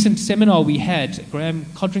 At a recent seminar we had, Graham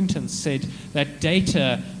Codrington said that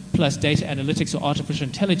data plus data analytics or artificial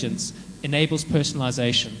intelligence enables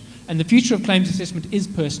personalization. And the future of claims assessment is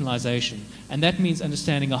personalization. And that means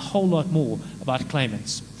understanding a whole lot more about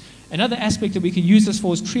claimants. Another aspect that we can use this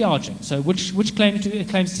for is triaging. So which claims do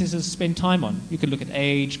claims assessors spend time on? You could look at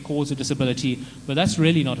age, cause of disability, but that's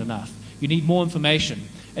really not enough. You need more information.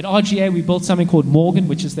 At RGA, we built something called Morgan,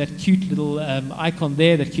 which is that cute little icon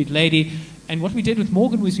there, that cute lady. And what we did with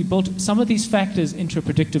Morgan was we built some of these factors into a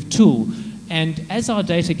predictive tool. And as our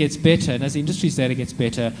data gets better, and as the industry's data gets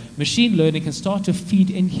better, machine learning can start to feed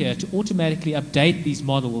in here to automatically update these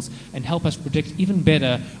models and help us predict even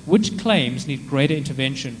better which claims need greater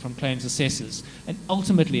intervention from claims assessors, and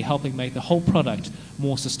ultimately helping make the whole product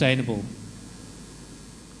more sustainable.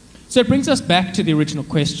 So it brings us back to the original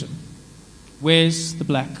question. Where's the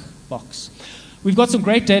black box? We've got some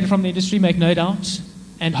great data from the industry, make no doubt,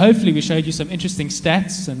 and hopefully we showed you some interesting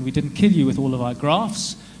stats and we didn't kill you with all of our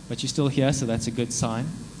graphs. But you're still here, so that's a good sign.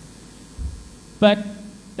 But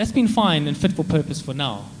that's been fine and fit for purpose for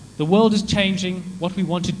now. The world is changing. What we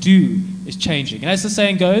want to do is changing. And as the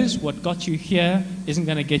saying goes, what got you here isn't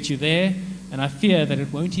going to get you there, and I fear that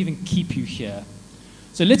it won't even keep you here.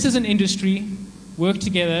 So let's, as an industry, work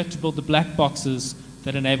together to build the black boxes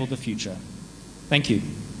that enable the future. Thank you.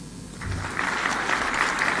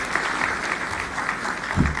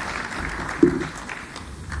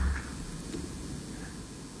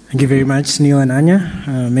 Thank you very much, Neil and Anya.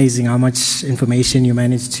 Amazing how much information you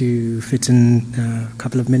managed to fit in a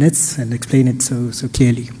couple of minutes and explain it so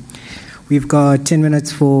clearly. We've got 10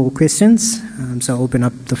 minutes for questions, so I'll open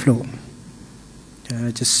up the floor.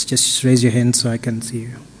 Just raise your hand so I can see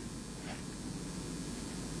you.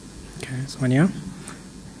 Okay, Sonia. I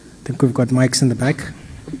think we've got mics in the back.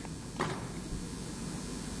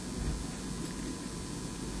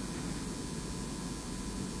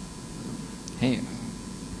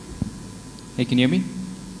 Hey, can you hear me?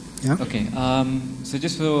 Yeah. Okay. So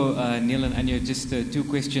just for Neil and Anya, just two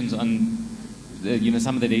questions on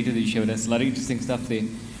some of the data that you showed us. A lot of interesting stuff there.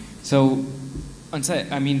 So,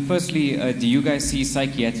 firstly, do you guys see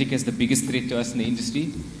psychiatric as the biggest threat to us in the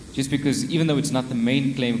industry? Just because even though it's not the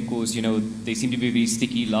main claim, of course, they seem to be very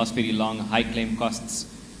sticky, last very long, high claim costs,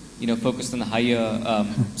 focused on the higher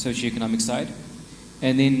socioeconomic side.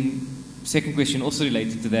 And then second question also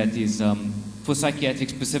related to that is, for psychiatric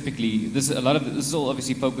specifically, this is all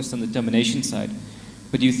obviously focused on the termination side,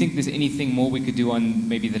 but do you think there's anything more we could do on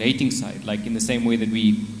maybe the rating side, like in the same way that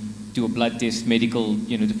we do a blood test, medical,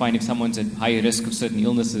 to find if someone's at higher risk of certain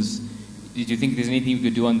illnesses? Do you think there's anything we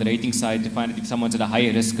could do on the rating side to find if someone's at a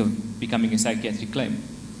higher risk of becoming a psychiatric claim?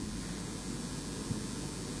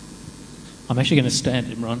 I'm actually going to stand,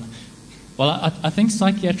 Imran. Well, I think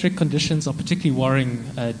psychiatric conditions are particularly worrying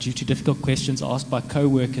due to difficult questions asked by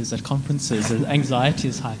co-workers at conferences. Anxiety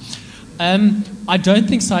is high. I don't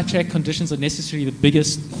think psychiatric conditions are necessarily the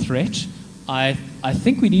biggest threat. I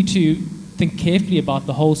think we need to think carefully about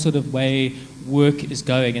the whole sort of way work is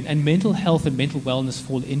going, and mental health and mental wellness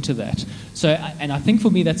fall into that. So, and I think for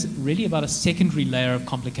me that's really about a secondary layer of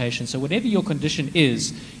complication. So whatever your condition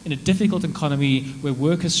is, in a difficult economy where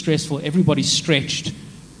work is stressful, everybody's stretched,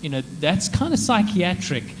 that's kind of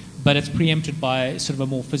psychiatric, but it's preempted by sort of a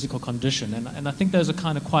more physical condition. And I think those are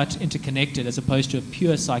kind of quite interconnected as opposed to a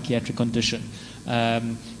pure psychiatric condition.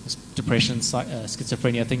 Depression,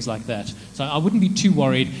 schizophrenia, things like that. So I wouldn't be too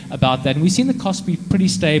worried about that. And we've seen the costs be pretty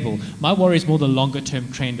stable. My worry is more the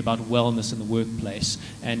longer-term trend about wellness in the workplace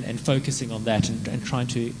and focusing on that and trying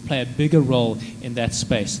to play a bigger role in that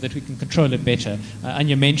space so that we can control it better.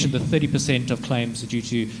 Anya mentioned the 30% of claims are due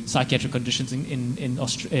to psychiatric conditions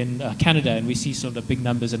in Canada, and we see sort of big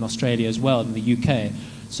numbers in Australia as well, in the UK.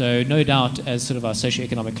 So no doubt, as sort of our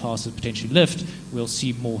socioeconomic classes potentially lift, we'll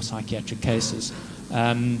see more psychiatric cases.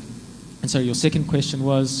 And so your second question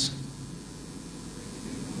was?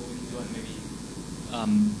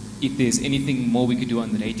 If there's anything more we could do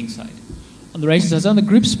on the rating side. On the rating side, on the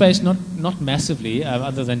group space, not massively,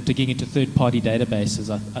 other than digging into third-party databases,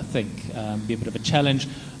 I think, be a bit of a challenge.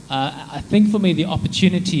 I think for me the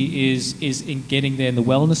opportunity is in getting there in the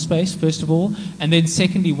wellness space, first of all, and then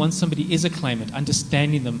secondly, once somebody is a claimant,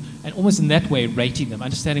 understanding them, and almost in that way rating them,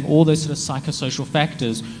 understanding all those sort of psychosocial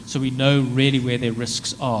factors so we know really where their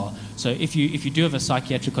risks are. So if you do have a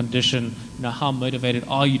psychiatric condition, how motivated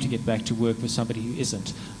are you to get back to work with somebody who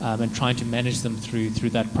isn't, and trying to manage them through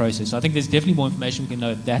that process. So I think there's definitely more information we can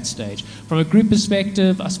know at that stage. From a group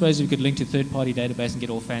perspective, I suppose we could link to third-party database and get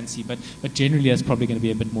all fancy, but generally that's probably going to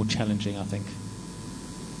be a bit more challenging, I think.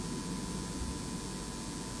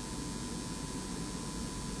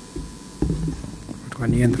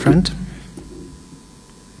 One here in the front.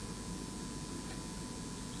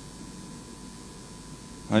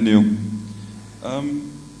 Hi, Neil.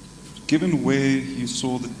 Given where you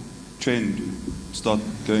saw the trend start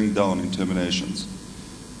going down in terminations,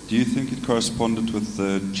 do you think it corresponded with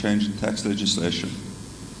the change in tax legislation?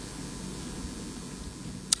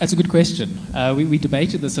 That's a good question. We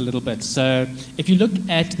debated this a little bit. So if you look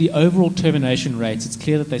at the overall termination rates, it's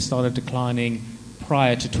clear that they started declining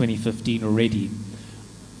prior to 2015 already.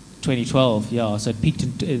 2012, yeah, so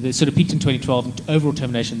they sort of peaked in 2012 and overall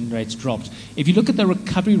termination rates dropped. If you look at the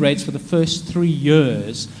recovery rates for the first 3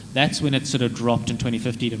 years, that's when it sort of dropped in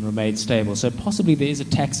 2015 and remained stable. So possibly there is a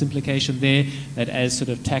tax implication there that as sort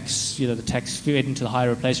of tax, the tax fed into the higher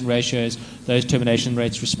replacement ratios, those termination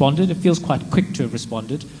rates responded. It feels quite quick to have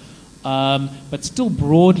responded. But still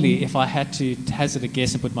broadly, if I had to hazard a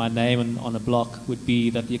guess and put my name on a block, would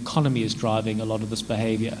be that the economy is driving a lot of this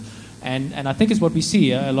behavior. And I think it's what we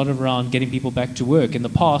see a lot of around getting people back to work. In the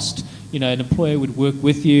past, an employer would work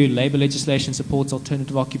with you, labor legislation supports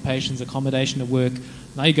alternative occupations, accommodation at work.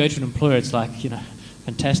 Now you go to an employer, it's like,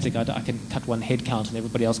 fantastic, I can cut one head count and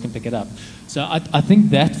everybody else can pick it up. So I think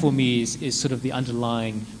that for me is sort of the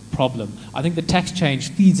underlying problem. I think the tax change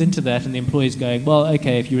feeds into that and the employer's going, well,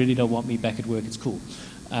 okay, if you really don't want me back at work, it's cool.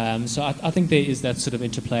 So I think there is that sort of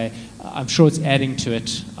interplay. I'm sure it's adding to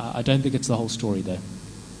it. I don't think it's the whole story, though.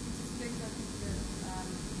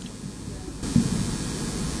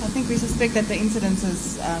 I think we suspect that the incidence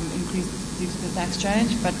has increased due to the tax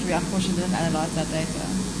change, but we unfortunately didn't analyze that data.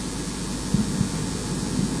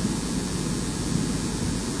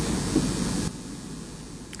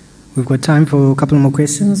 We've got time for a couple more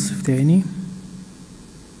questions, if there are any.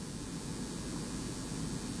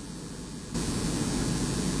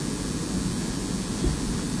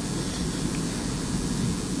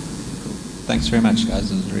 Thanks very much,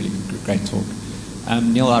 guys. It was a really great talk.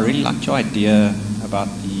 Neil, I really liked your idea about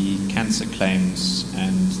the cancer claims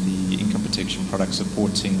and the income protection product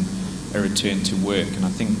supporting a return to work. And I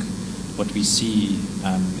think what we see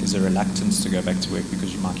is a reluctance to go back to work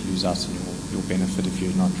because you might lose out on your benefit if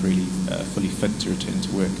you're not really fully fit to return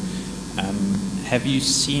to work. Have you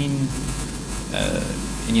seen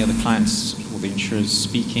any other clients or the insurers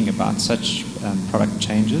speaking about such product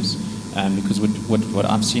changes? Because what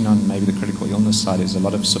I've seen on maybe the critical illness side is a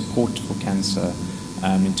lot of support for cancer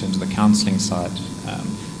in terms of the counselling side.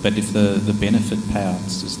 But if the benefit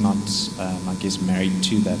payouts is not, I guess, married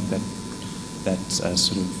to that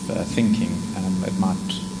sort of thinking, it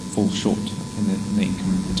might fall short in the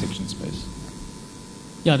income protection space.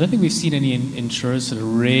 Yeah, I don't think we've seen any insurers sort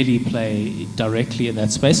of really play directly in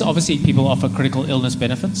that space. Obviously, people offer critical illness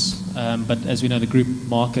benefits, but as we know, the group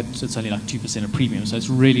market, it's only like 2% of premium, so it's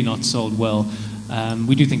really not sold well.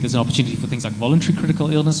 We do think there's an opportunity for things like voluntary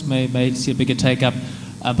critical illness may see a bigger take-up.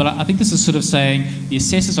 But I think this is sort of saying the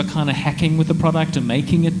assessors are kind of hacking with the product and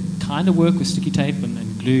making it kind of work with sticky tape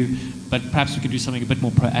and glue, but perhaps we could do something a bit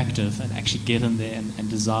more proactive and actually get in there and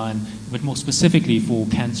design a bit more specifically for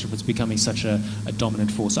cancer if it's becoming such a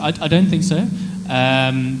dominant force. I don't think so.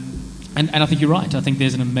 And I think you're right. I think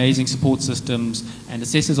there's an amazing support systems, and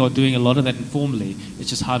assessors are doing a lot of that informally. It's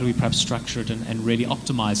just how do we perhaps structure it and really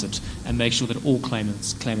optimize it and make sure that all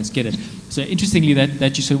claimants get it. So interestingly,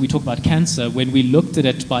 that you said we talk about cancer. When we looked at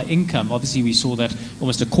it by income, obviously we saw that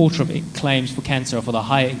almost a quarter of claims for cancer are for the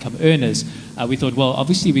higher income earners. We thought, well,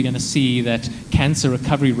 obviously we're going to see that cancer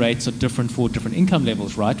recovery rates are different for different income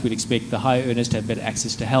levels, right? We'd expect the higher earners to have better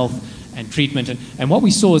access to health and treatment. And what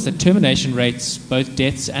we saw is that termination rates, both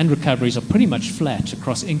deaths and recoveries, are pretty much flat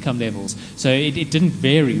across income levels. So it didn't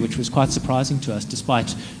vary, which was quite surprising to us,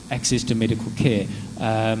 despite access to medical care.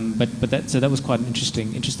 So that was quite an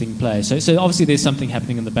interesting play. So obviously there's something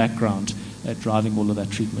happening in the background driving all of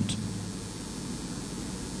that treatment.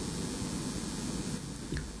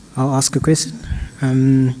 I'll ask a question. I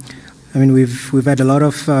mean, we've had a lot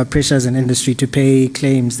of pressure as an industry to pay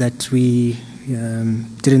claims that we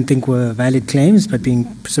didn't think were valid claims, but being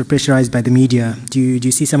sort of pressurized by the media. Do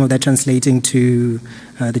you see some of that translating to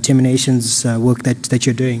the terminations work that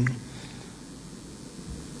you're doing?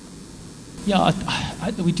 Yeah,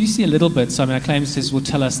 we do see a little bit. So I mean, our claims assessors will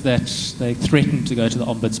tell us that they threaten to go to the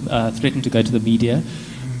ombudsman, threaten to go to the media.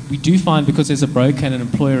 We do find because there's a broker and an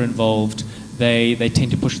employer involved, they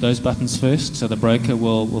tend to push those buttons first. So the broker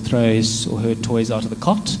will throw his or her toys out of the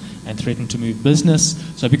cot and threaten to move business.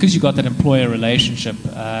 So because you've got that employer relationship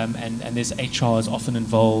and there's HR is often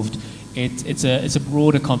involved, it's a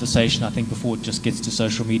broader conversation, I think, before it just gets to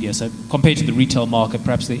social media. So compared to the retail market,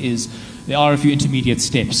 perhaps there are a few intermediate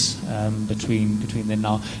steps between then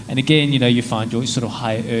now. And again, you find your sort of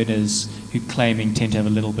high earners who claiming tend to have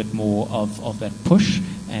a little bit more of that push,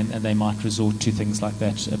 and they might resort to things like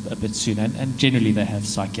that a bit sooner. And generally they have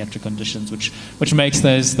psychiatric conditions, which makes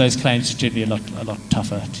those claims generally a lot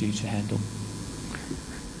tougher to handle.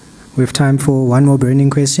 We have time for one more burning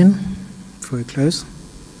question before we close.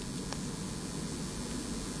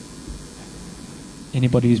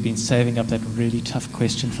 Anybody who's been saving up that really tough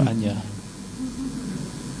question for Anya?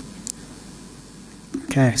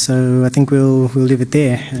 Okay, so I think we'll leave it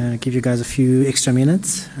there. Give you guys a few extra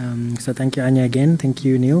minutes. So thank you, Anya, again. Thank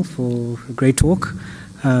you, Neil, for a great talk.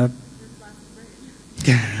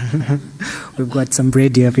 We've got some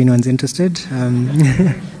bread here if anyone's interested.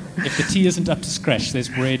 If the tea isn't up to scratch, there's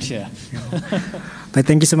bread here. But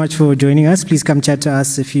thank you so much for joining us. Please come chat to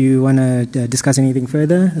us if you want to discuss anything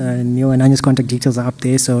further. Neil and Anya's contact details are up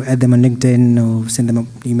there, so add them on LinkedIn or send them an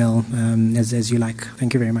email as you like.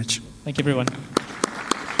 Thank you very much. Thank you, everyone.